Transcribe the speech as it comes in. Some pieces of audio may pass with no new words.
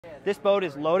This boat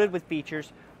is loaded with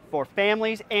features for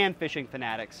families and fishing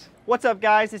fanatics. What's up,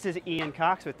 guys? This is Ian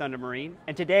Cox with Thunder Marine,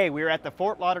 and today we're at the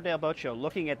Fort Lauderdale Boat Show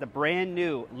looking at the brand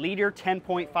new Leader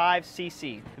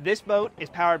 10.5cc. This boat is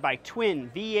powered by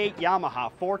twin V8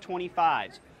 Yamaha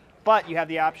 425s, but you have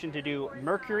the option to do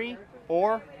Mercury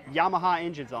or Yamaha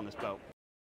engines on this boat.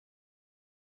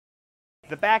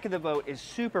 The back of the boat is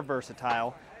super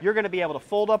versatile. You're going to be able to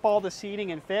fold up all the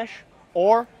seating and fish,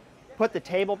 or put the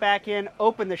table back in,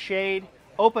 open the shade,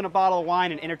 open a bottle of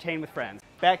wine, and entertain with friends.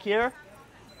 Back here,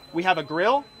 we have a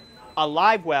grill, a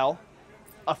live well,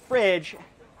 a fridge,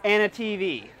 and a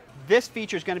TV. This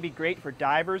feature is going to be great for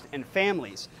divers and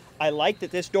families. I like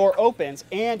that this door opens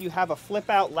and you have a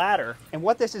flip out ladder. And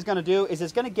what this is going to do is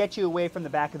it's going to get you away from the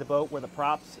back of the boat where the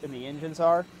props and the engines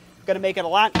are. It's going to make it a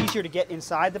lot easier to get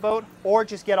inside the boat or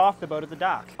just get off the boat at the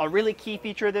dock. A really key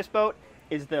feature of this boat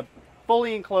is the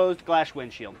fully enclosed glass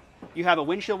windshield. You have a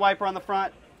windshield wiper on the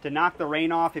front to knock the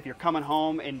rain off if you're coming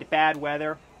home in bad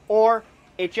weather, or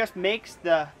it just makes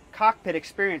the cockpit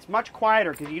experience much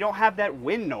quieter because you don't have that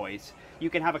wind noise. You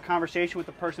can have a conversation with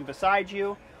the person beside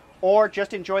you, or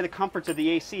just enjoy the comforts of the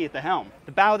AC at the helm.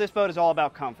 The bow of this boat is all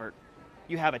about comfort.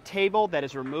 You have a table that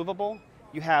is removable.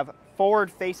 You have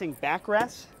forward-facing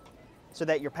backrests so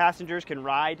that your passengers can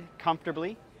ride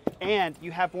comfortably. And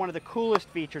you have one of the coolest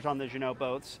features on the Jeanneau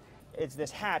boats. It's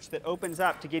this hatch that opens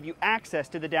up to give you access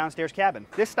to the downstairs cabin.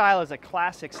 This style is a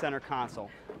classic center console,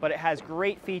 but it has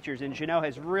great features, and Jeanneau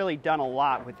has really done a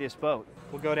lot with this boat.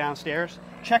 We'll go downstairs.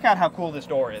 Check out how cool this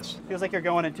door is. Feels like you're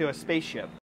going into a spaceship.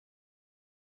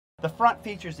 The front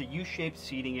features a U-shaped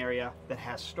seating area that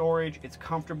has storage. It's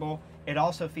comfortable. It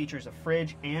also features a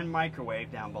fridge and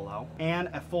microwave down below, and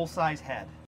a full-size head.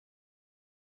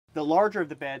 The larger of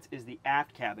the beds is the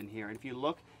aft cabin here, and if you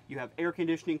look, you have air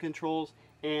conditioning controls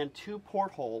and 2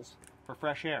 portholes for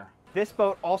fresh air. This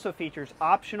boat also features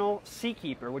optional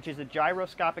Seakeeper, which is a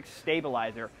gyroscopic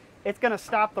stabilizer. It's going to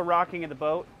stop the rocking of the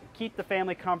boat, keep the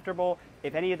family comfortable.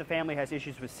 If any of the family has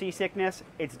issues with seasickness,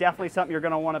 it's definitely something you're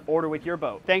going to want to order with your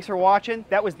boat. Thanks for watching.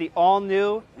 That was the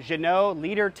all-new Jeanneau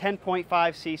Leader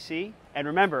 10.5cc. And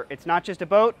remember, it's not just a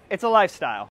boat, it's a lifestyle.